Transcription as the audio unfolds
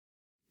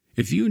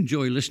If you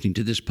enjoy listening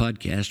to this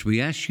podcast, we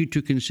ask you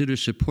to consider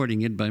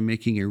supporting it by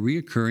making a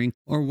recurring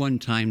or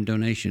one-time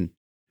donation.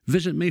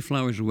 Visit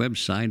Mayflower's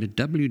website at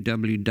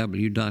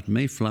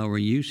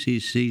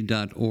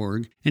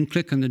www.mayflowerucc.org and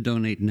click on the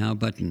Donate Now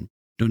button.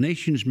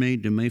 Donations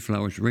made to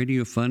Mayflower's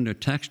Radio Fund are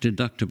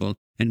tax-deductible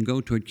and go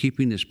toward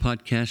keeping this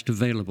podcast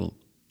available.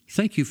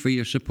 Thank you for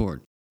your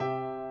support.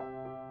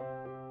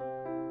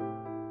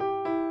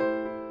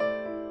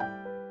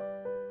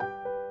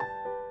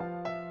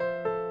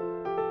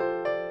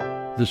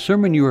 The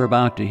sermon you are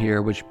about to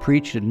hear was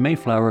preached at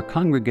Mayflower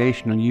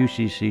Congregational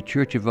UCC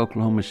Church of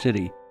Oklahoma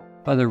City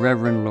by the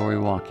Reverend Lori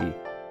Walke,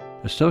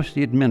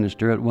 Associate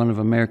Minister at one of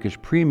America's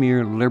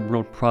premier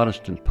liberal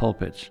Protestant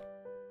pulpits.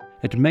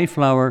 At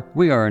Mayflower,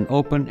 we are an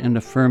open and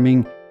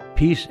affirming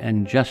peace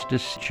and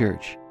justice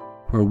church,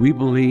 where we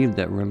believe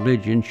that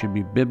religion should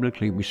be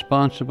biblically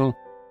responsible,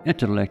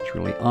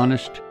 intellectually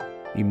honest,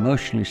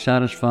 emotionally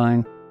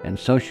satisfying, and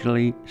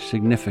socially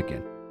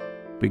significant.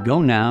 We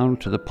go now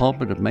to the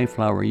pulpit of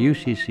Mayflower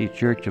UCC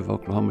Church of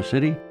Oklahoma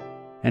City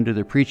and to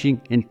the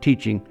preaching and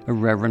teaching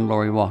of Reverend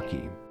Lori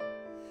Walke.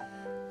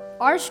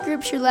 Our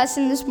scripture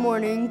lesson this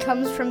morning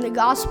comes from the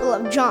Gospel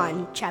of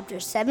John, chapter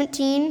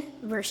 17,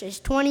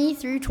 verses 20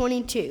 through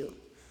 22.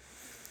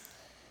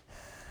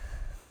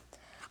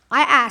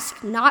 I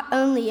ask not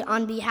only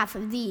on behalf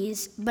of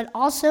these, but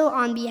also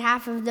on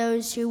behalf of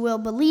those who will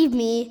believe in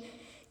me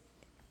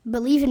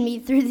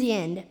through the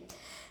end,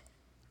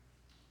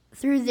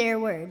 through their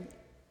word,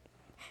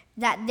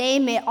 that they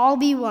may all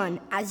be one,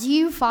 as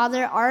you,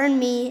 Father, are in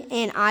me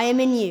and I am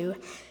in you.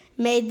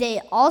 May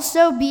they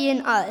also be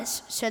in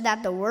us, so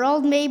that the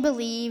world may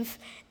believe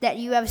that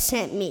you have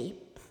sent me.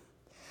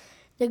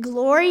 The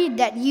glory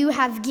that you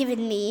have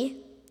given me,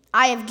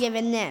 I have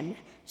given them,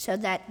 so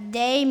that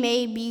they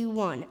may be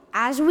one,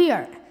 as we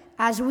are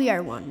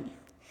one.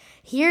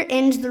 Here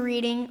ends the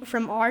reading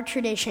from our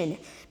tradition.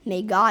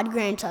 May God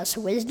grant us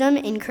wisdom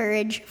and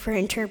courage for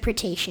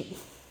interpretation.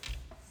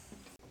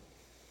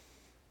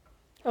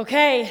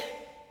 Okay,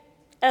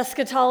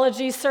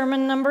 eschatology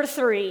sermon number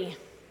 3.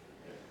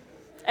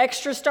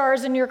 Extra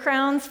stars in your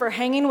crowns for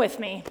hanging with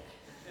me.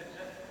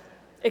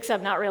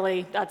 Except not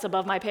really, that's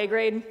above my pay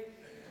grade.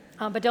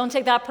 But don't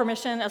take that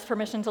permission as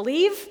permission to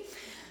leave.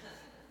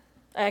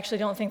 I actually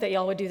don't think that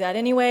y'all would do that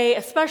anyway,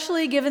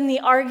 especially given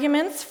the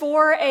arguments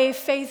for a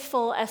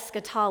faithful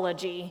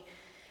eschatology.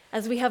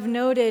 As we have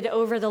noted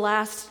over the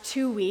last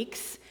 2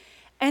 weeks,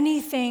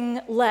 anything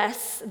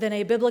less than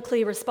a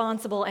biblically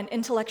responsible and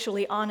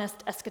intellectually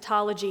honest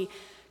eschatology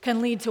can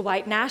lead to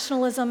white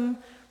nationalism,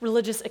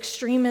 religious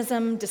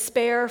extremism,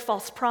 despair,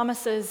 false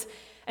promises,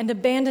 and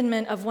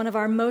abandonment of one of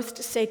our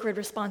most sacred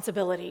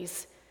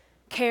responsibilities,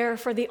 care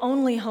for the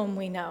only home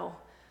we know,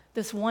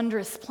 this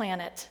wondrous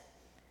planet.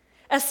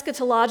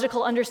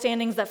 Eschatological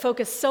understandings that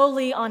focus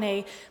solely on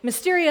a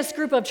mysterious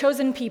group of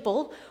chosen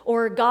people,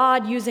 or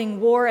God using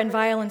war and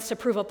violence to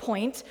prove a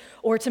point,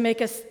 or to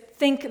make us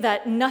think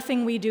that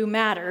nothing we do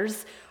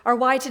matters, are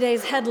why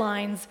today's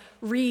headlines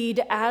read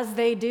as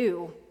they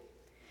do.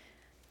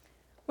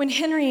 When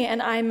Henry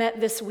and I met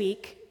this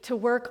week to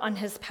work on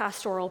his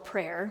pastoral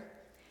prayer,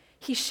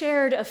 he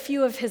shared a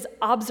few of his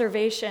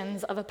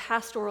observations of a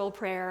pastoral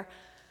prayer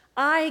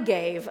I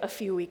gave a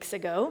few weeks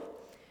ago,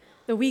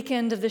 the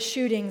weekend of the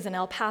shootings in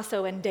El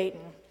Paso and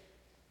Dayton.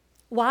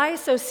 Why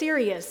so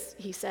serious,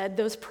 he said?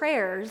 Those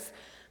prayers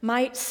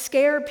might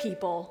scare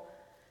people,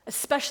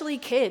 especially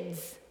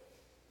kids.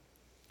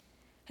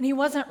 And he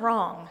wasn't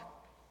wrong.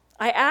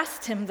 I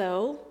asked him,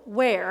 though,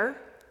 where,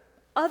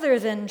 other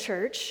than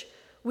church,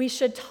 we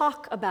should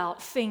talk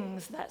about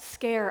things that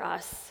scare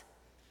us.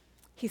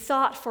 He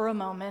thought for a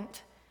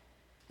moment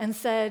and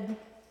said,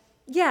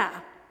 yeah,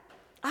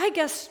 I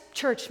guess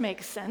church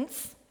makes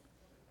sense.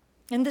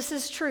 And this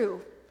is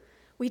true.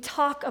 We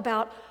talk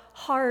about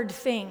hard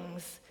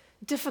things,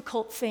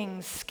 difficult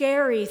things,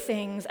 scary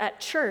things at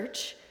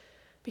church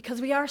because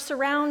we are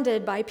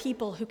surrounded by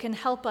people who can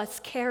help us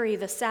carry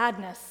the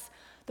sadness,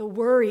 the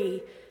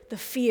worry, the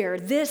fear.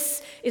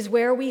 This is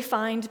where we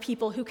find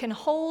people who can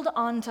hold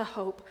on to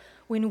hope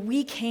when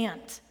we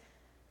can't.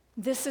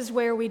 This is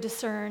where we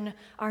discern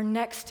our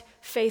next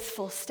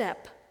faithful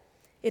step.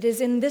 It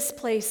is in this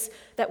place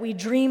that we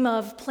dream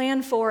of,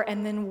 plan for,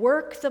 and then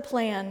work the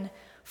plan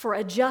for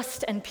a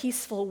just and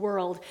peaceful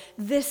world.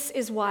 This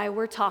is why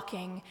we're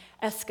talking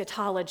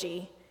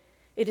eschatology.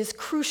 It is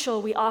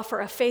crucial we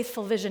offer a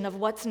faithful vision of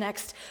what's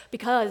next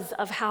because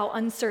of how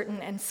uncertain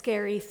and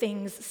scary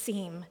things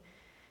seem.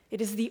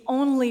 It is the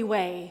only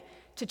way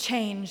to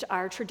change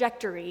our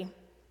trajectory.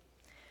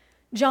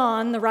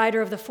 John, the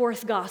writer of the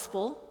 4th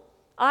gospel,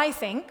 I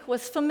think,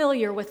 was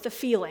familiar with the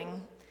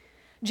feeling.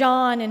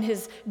 John, in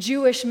his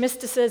Jewish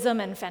mysticism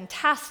and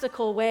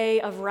fantastical way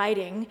of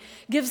writing,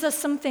 gives us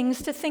some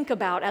things to think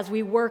about as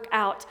we work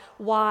out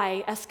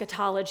why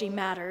eschatology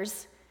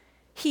matters.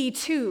 He,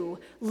 too,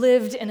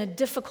 lived in a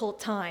difficult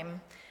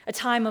time, a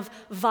time of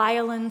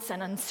violence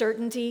and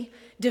uncertainty,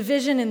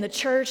 division in the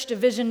church,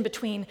 division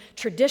between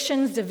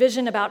traditions,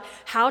 division about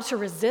how to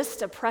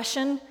resist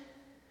oppression.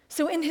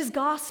 So in his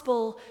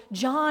gospel,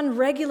 John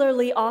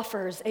regularly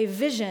offers a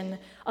vision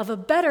of a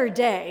better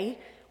day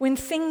when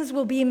things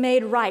will be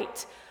made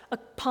right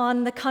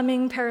upon the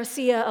coming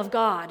parousia of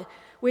God,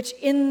 which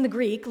in the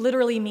Greek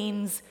literally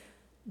means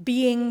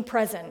being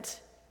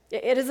present.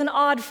 It is an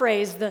odd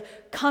phrase, the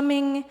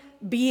coming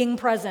being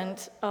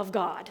present of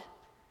God.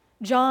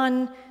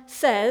 John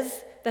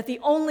says that the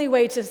only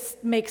way to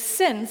make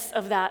sense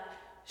of that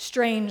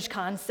strange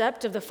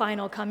concept of the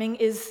final coming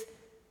is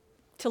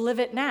to live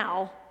it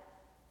now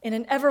in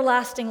an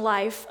everlasting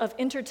life of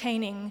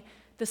entertaining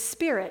the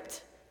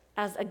Spirit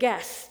as a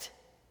guest.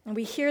 And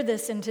we hear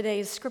this in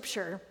today's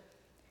scripture.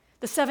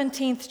 The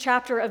 17th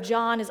chapter of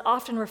John is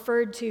often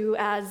referred to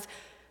as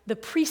the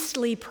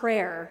priestly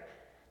prayer.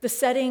 The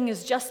setting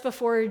is just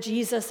before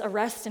Jesus'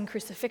 arrest and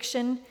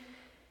crucifixion.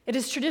 It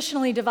is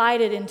traditionally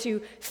divided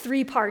into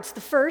three parts.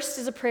 The first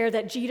is a prayer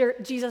that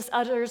Jesus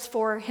utters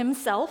for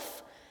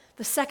himself.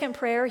 The second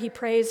prayer he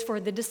prays for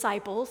the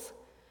disciples.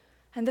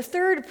 And the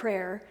third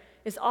prayer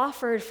is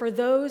offered for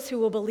those who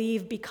will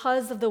believe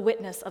because of the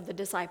witness of the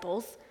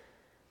disciples.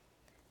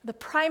 The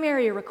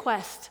primary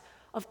request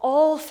of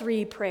all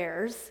three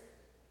prayers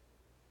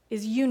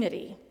is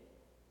unity.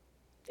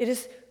 It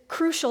is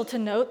crucial to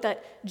note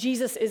that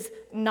Jesus is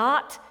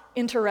not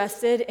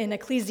interested in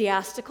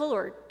ecclesiastical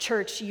or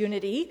church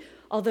unity,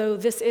 although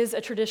this is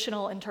a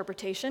traditional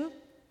interpretation.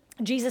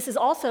 Jesus is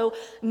also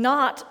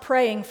not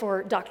praying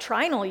for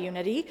doctrinal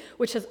unity,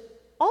 which has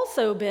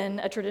also been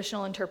a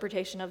traditional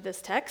interpretation of this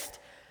text.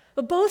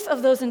 But both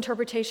of those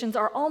interpretations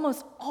are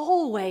almost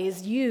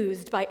always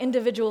used by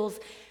individuals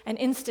and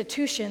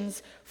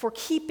institutions for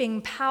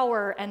keeping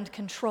power and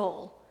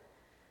control.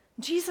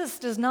 Jesus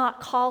does not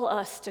call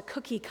us to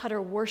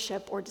cookie-cutter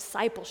worship or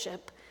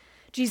discipleship.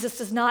 Jesus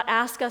does not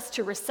ask us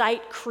to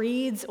recite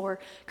creeds or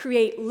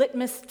create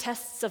litmus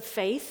tests of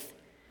faith.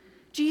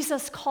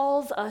 Jesus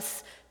calls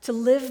us to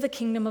live the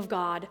kingdom of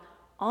God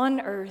on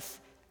earth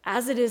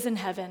as it is in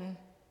heaven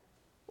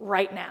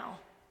right now.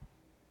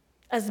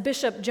 As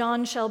Bishop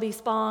John Shelby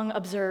Spong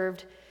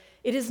observed,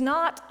 it is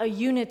not a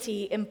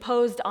unity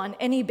imposed on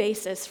any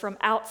basis from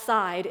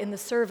outside in the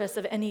service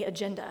of any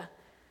agenda.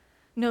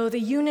 No,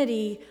 the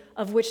unity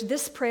of which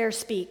this prayer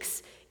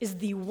speaks is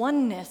the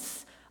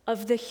oneness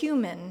of the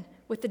human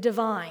with the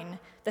divine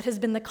that has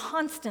been the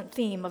constant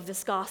theme of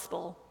this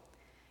gospel.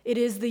 It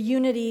is the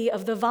unity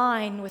of the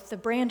vine with the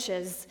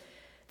branches.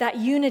 That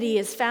unity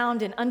is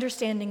found in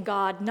understanding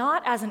God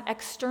not as an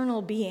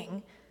external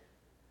being,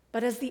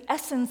 but as the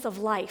essence of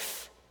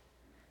life.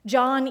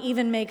 John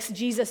even makes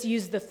Jesus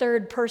use the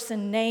third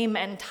person name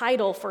and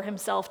title for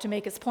himself to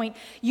make his point.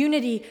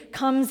 Unity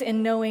comes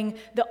in knowing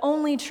the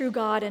only true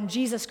God and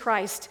Jesus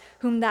Christ,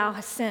 whom thou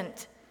hast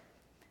sent.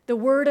 The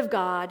word of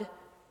God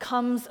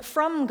comes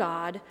from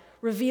God,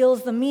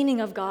 reveals the meaning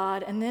of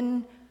God, and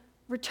then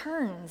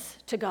returns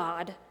to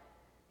God.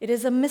 It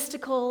is a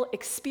mystical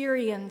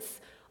experience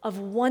of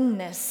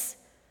oneness,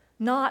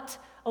 not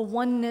a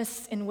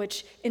oneness in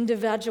which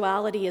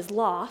individuality is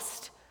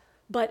lost,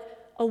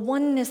 but a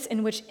oneness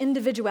in which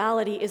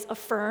individuality is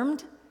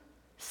affirmed,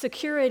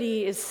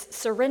 security is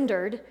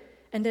surrendered,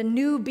 and a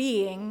new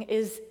being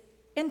is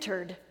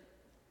entered.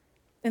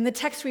 In the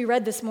text we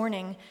read this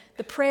morning,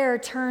 the prayer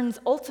turns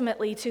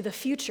ultimately to the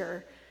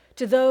future,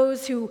 to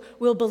those who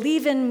will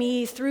believe in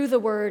me through the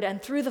word and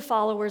through the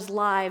followers'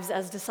 lives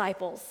as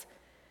disciples.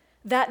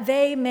 That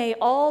they may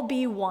all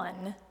be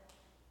one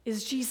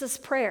is Jesus'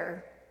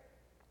 prayer.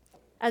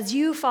 As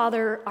you,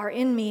 Father, are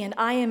in me and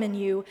I am in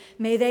you,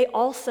 may they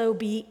also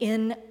be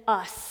in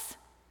us.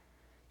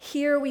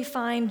 Here we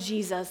find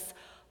Jesus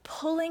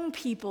pulling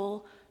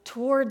people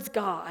towards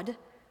God,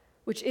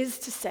 which is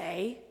to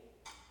say,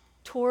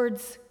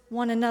 towards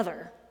one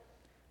another.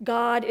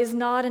 God is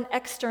not an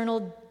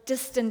external,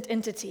 distant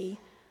entity.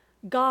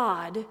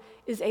 God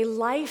is a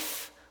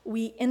life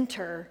we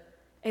enter,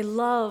 a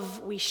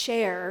love we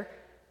share,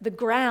 the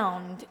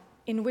ground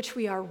in which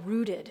we are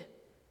rooted.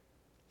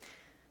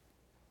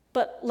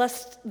 But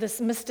lest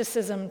this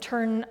mysticism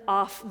turn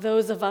off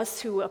those of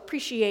us who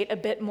appreciate a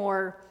bit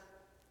more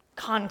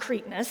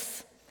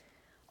concreteness,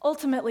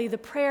 ultimately the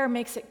prayer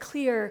makes it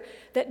clear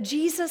that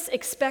Jesus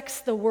expects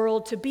the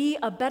world to be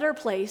a better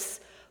place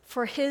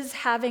for his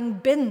having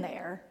been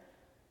there,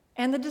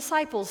 and the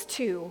disciples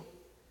too,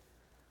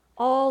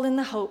 all in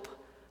the hope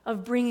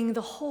of bringing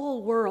the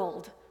whole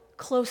world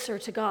closer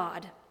to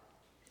God.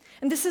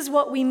 And this is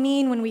what we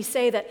mean when we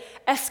say that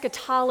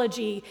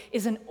eschatology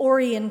is an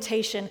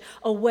orientation,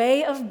 a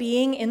way of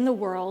being in the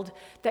world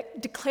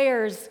that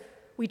declares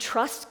we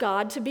trust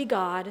God to be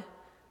God,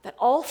 that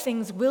all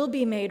things will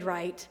be made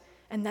right,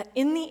 and that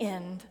in the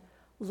end,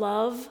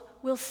 love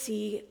will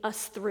see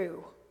us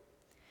through.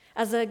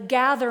 As a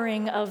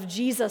gathering of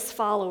Jesus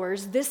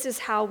followers, this is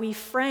how we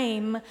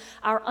frame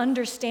our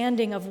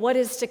understanding of what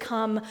is to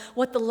come,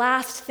 what the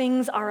last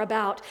things are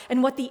about,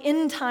 and what the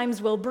end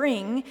times will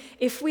bring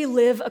if we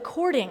live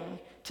according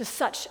to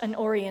such an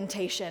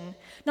orientation,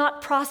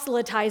 not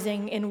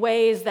proselytizing in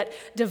ways that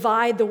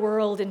divide the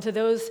world into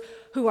those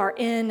who are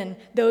in and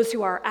those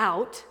who are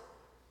out,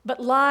 but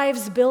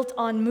lives built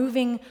on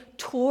moving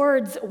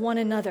towards one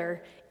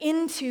another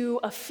into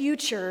a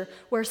future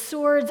where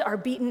swords are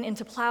beaten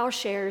into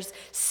plowshares,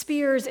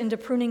 spears into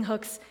pruning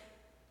hooks,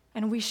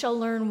 and we shall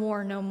learn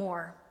war no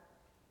more.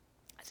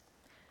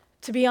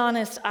 To be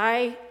honest,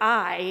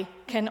 I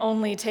can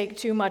only take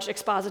too much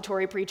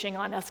expository preaching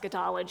on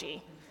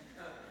eschatology.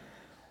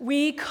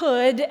 We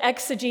could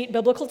exegete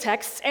biblical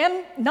texts,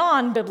 and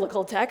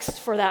non-biblical texts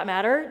for that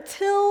matter,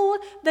 till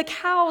the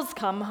cows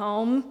come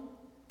home.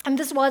 And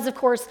this was, of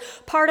course,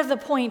 part of the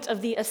point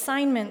of the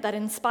assignment that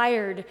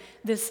inspired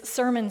this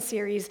sermon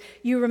series.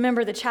 You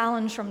remember the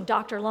challenge from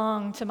Dr.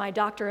 Long to my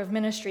Doctor of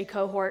Ministry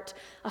cohort,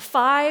 a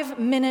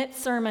 5-minute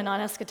sermon on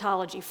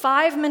eschatology,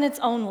 5 minutes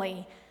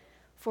only,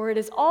 for it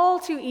is all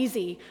too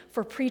easy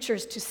for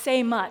preachers to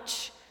say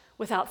much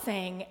without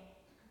saying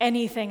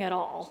anything at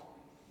all.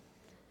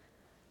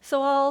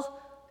 So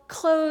I'll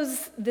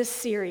close this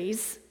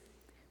series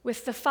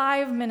with the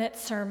 5-minute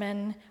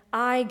sermon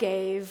I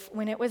gave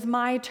when it was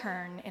my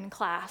turn in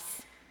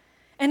class.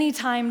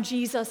 Anytime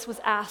Jesus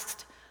was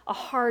asked a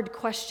hard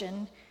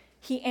question,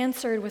 he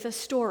answered with a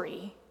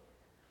story,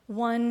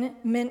 one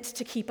meant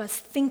to keep us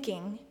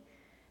thinking.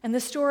 And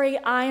the story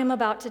I am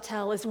about to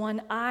tell is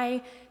one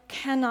I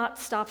cannot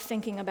stop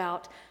thinking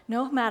about,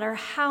 no matter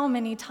how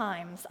many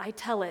times I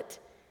tell it.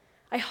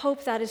 I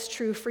hope that is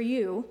true for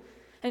you.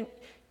 And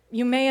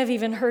you may have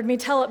even heard me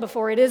tell it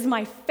before. It is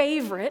my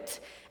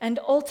favorite, and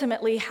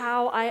ultimately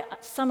how I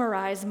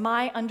summarize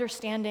my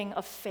understanding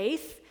of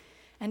faith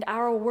and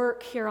our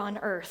work here on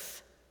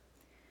earth.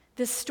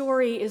 This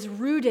story is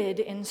rooted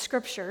in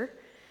Scripture,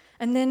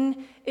 and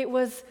then it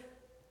was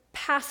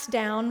passed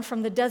down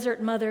from the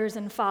desert mothers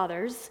and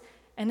fathers,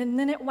 and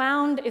then it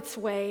wound its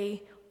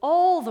way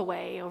all the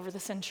way over the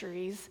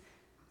centuries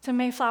to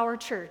Mayflower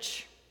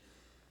Church.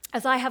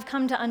 As I have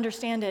come to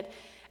understand it,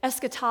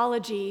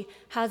 eschatology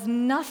has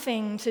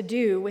nothing to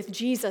do with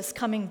Jesus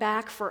coming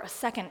back for a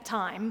second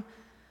time,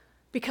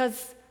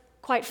 because,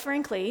 quite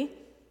frankly,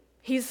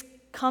 he's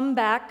come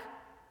back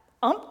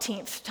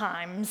umpteenth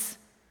times.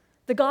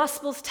 The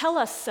Gospels tell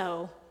us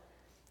so.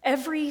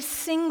 Every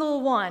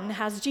single one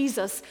has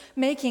Jesus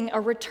making a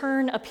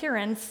return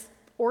appearance,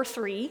 or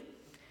 3.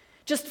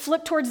 Just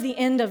flip towards the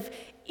end of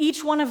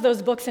each one of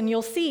those books and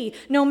you'll see,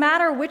 no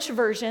matter which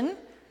version,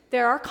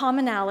 there are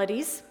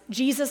commonalities.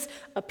 Jesus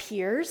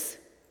appears.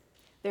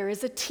 There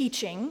is a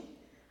teaching,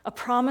 a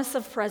promise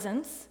of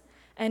presence,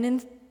 and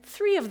in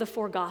 3 of the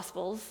 4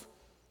 Gospels,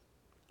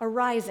 a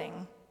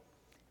rising.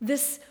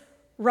 This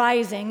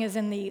rising is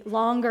in the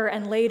longer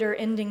and later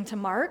ending to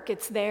Mark.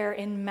 It's there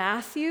in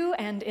Matthew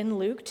and in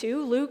Luke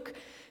too. Luke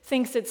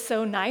thinks it's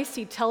so nice,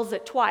 he tells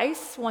it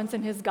twice, once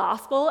in his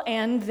Gospel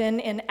and then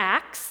in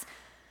Acts.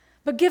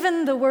 But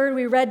given the word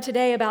we read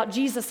today about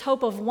Jesus'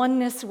 hope of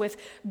oneness with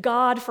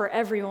God for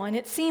everyone,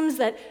 it seems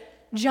that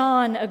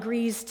John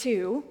agrees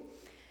too.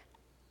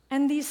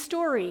 And these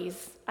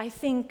stories, I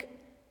think,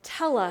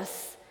 tell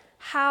us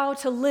how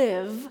to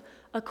live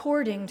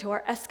according to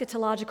our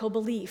eschatological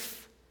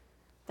belief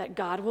that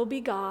God will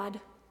be God,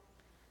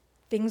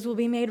 things will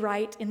be made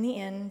right in the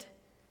end,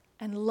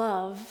 and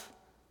love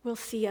will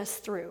see us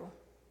through.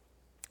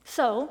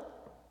 So,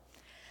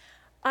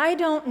 I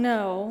don't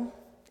know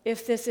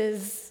if this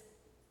is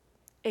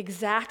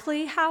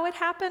exactly how it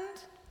happened,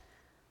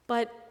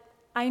 but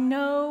I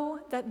know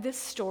that this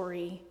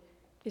story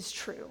is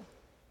true.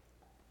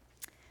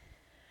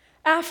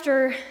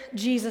 After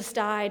Jesus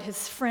died,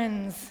 his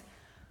friends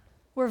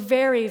were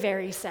very,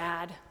 very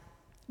sad,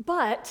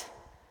 but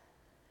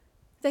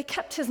they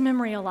kept his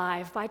memory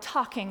alive by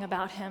talking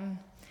about him,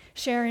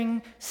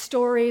 sharing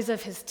stories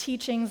of his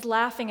teachings,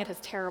 laughing at his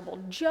terrible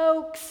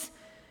jokes.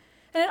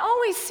 And it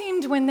always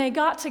seemed when they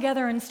got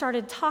together and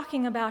started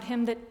talking about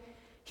him that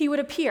he would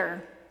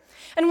appear.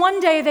 And one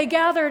day they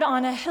gathered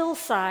on a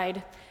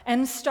hillside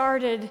and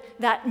started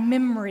that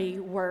memory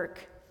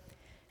work.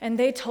 And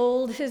they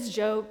told his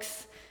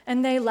jokes,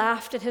 and they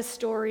laughed at his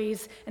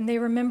stories, and they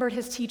remembered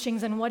his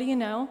teachings, and what do you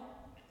know?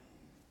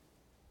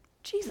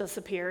 Jesus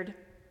appeared.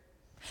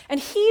 And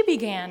he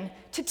began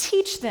to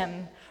teach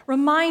them,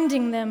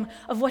 reminding them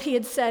of what he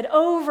had said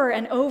over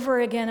and over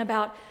again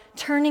about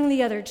turning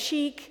the other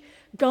cheek,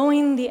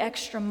 going the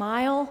extra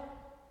mile,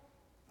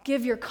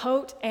 give your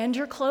coat and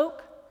your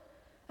cloak,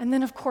 and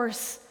then, of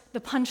course, the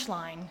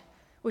punchline,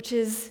 which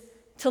is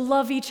to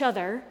love each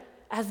other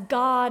as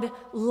God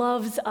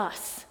loves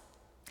us.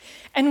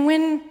 And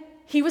when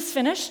he was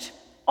finished,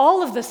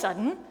 all of a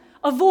sudden,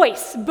 a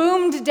voice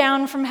boomed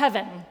down from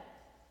heaven.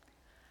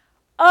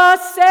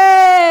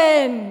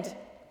 Ascend!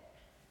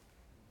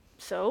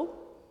 So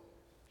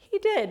he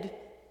did.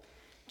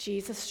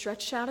 Jesus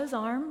stretched out his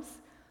arms,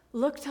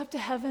 looked up to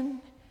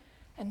heaven,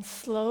 and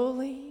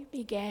slowly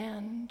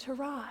began to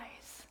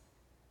rise.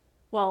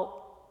 Well,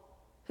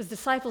 his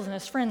disciples and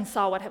his friends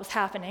saw what was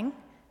happening,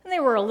 and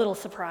they were a little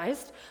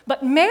surprised.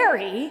 But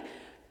Mary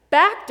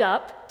backed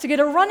up to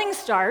get a running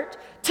start,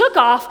 took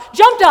off,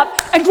 jumped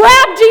up, and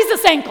grabbed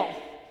Jesus' ankle.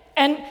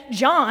 And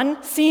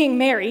John, seeing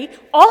Mary,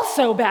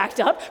 also backed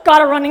up,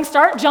 got a running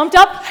start, jumped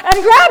up,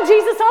 and grabbed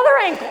Jesus' other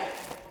ankle.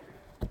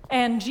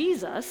 And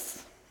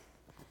Jesus,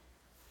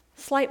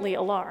 slightly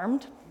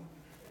alarmed,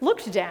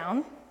 looked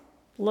down,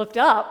 looked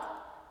up,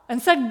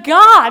 and said,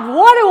 "God,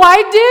 what do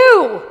I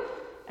do?"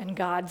 And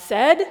God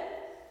said,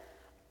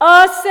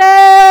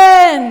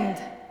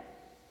 "Ascend."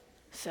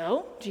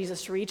 So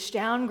Jesus reached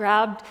down,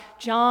 grabbed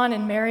John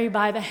and Mary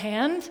by the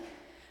hand,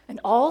 and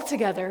all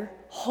together,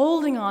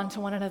 holding on to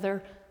one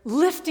another,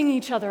 lifting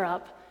each other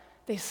up,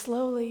 they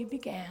slowly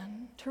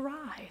began to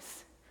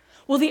rise.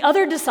 Well, the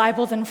other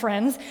disciples and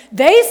friends,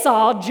 they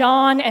saw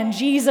John and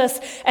Jesus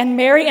and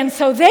Mary, and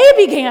so they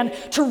began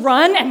to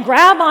run and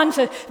grab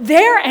onto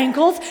their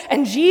ankles,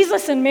 and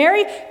Jesus and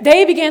Mary,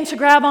 they began to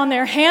grab on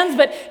their hands,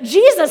 but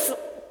Jesus,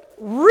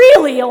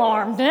 really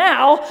alarmed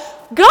now,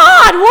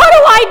 "God, what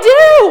do I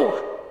do?"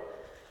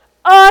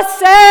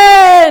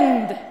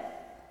 "Ascend."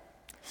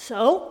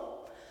 So,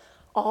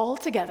 all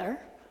together,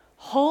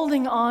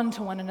 holding on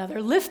to one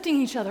another,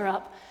 lifting each other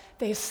up,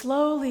 they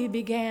slowly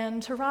began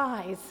to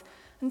rise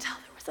until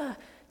there was a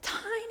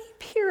tiny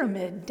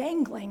pyramid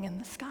dangling in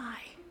the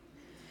sky.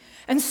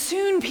 And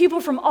soon people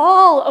from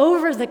all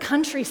over the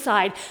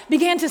countryside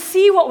began to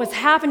see what was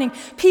happening.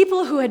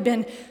 People who had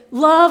been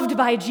loved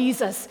by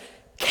Jesus,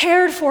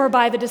 cared for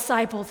by the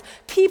disciples,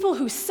 people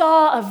who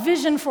saw a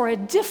vision for a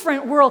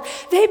different world,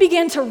 they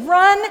began to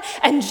run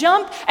and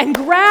jump and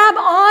grab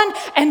on,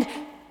 and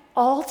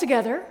all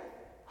together,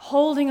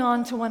 holding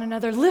on to one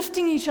another,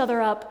 lifting each other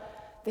up,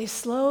 they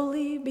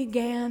slowly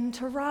began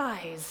to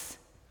rise.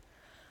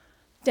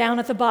 Down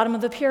at the bottom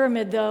of the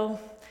pyramid, though,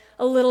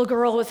 a little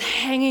girl was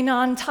hanging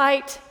on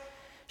tight.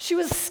 She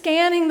was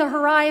scanning the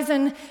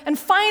horizon and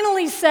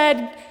finally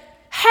said,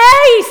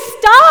 "Hey,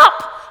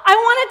 stop! I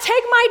want to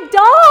take my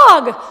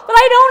dog, but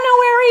I don't know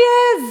where he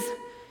is."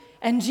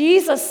 And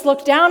Jesus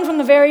looked down from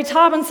the very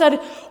top and said,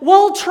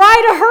 "Well, try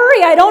to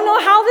hurry. I don't know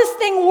how this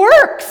thing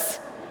works."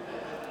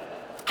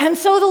 And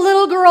so the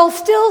little girl,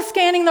 still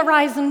scanning the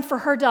horizon for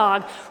her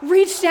dog,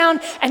 reached down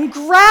and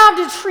grabbed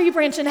a tree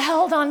branch and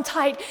held on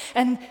tight.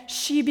 And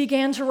she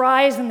began to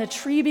rise, and the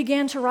tree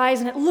began to rise,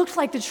 and it looked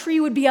like the tree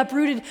would be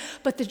uprooted,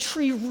 but the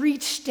tree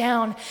reached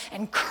down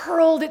and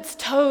curled its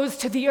toes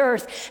to the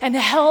earth and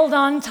held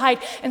on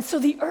tight. And so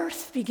the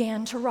earth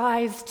began to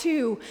rise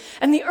too.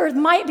 And the earth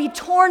might be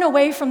torn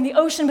away from the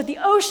ocean, but the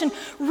ocean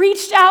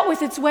reached out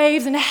with its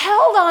waves and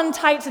held on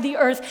tight to the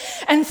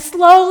earth. And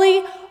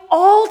slowly,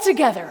 all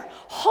together,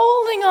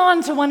 holding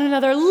on to one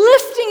another,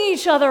 lifting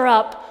each other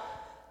up,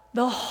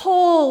 the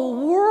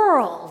whole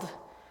world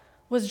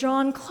was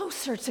drawn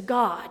closer to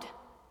God.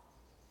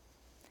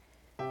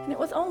 And it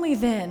was only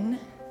then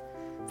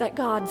that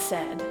God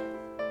said,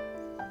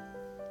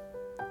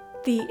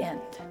 "The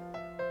end."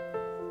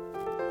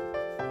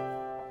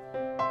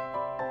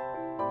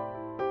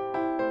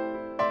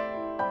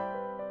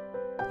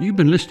 You've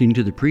been listening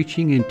to the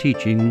preaching and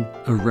teaching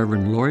of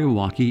Reverend Lori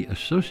Walke,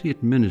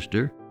 Associate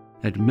Minister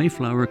at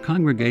Mayflower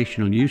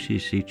Congregational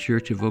UCC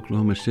Church of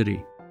Oklahoma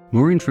City.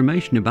 More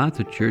information about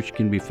the church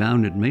can be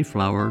found at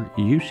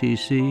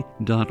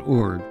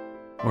mayflowerucc.org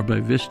or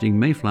by visiting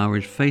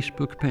Mayflower's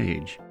Facebook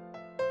page.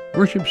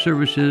 Worship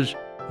services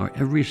are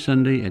every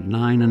Sunday at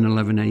 9 and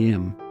 11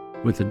 a.m.,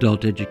 with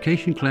adult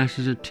education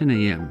classes at 10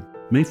 a.m.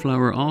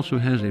 Mayflower also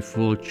has a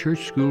full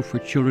church school for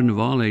children of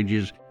all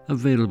ages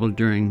available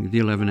during the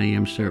 11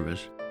 a.m.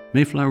 service.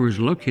 Mayflower is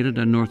located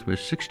on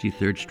Northwest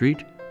 63rd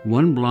Street,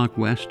 1 block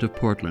west of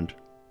Portland.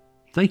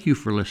 Thank you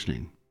for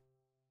listening.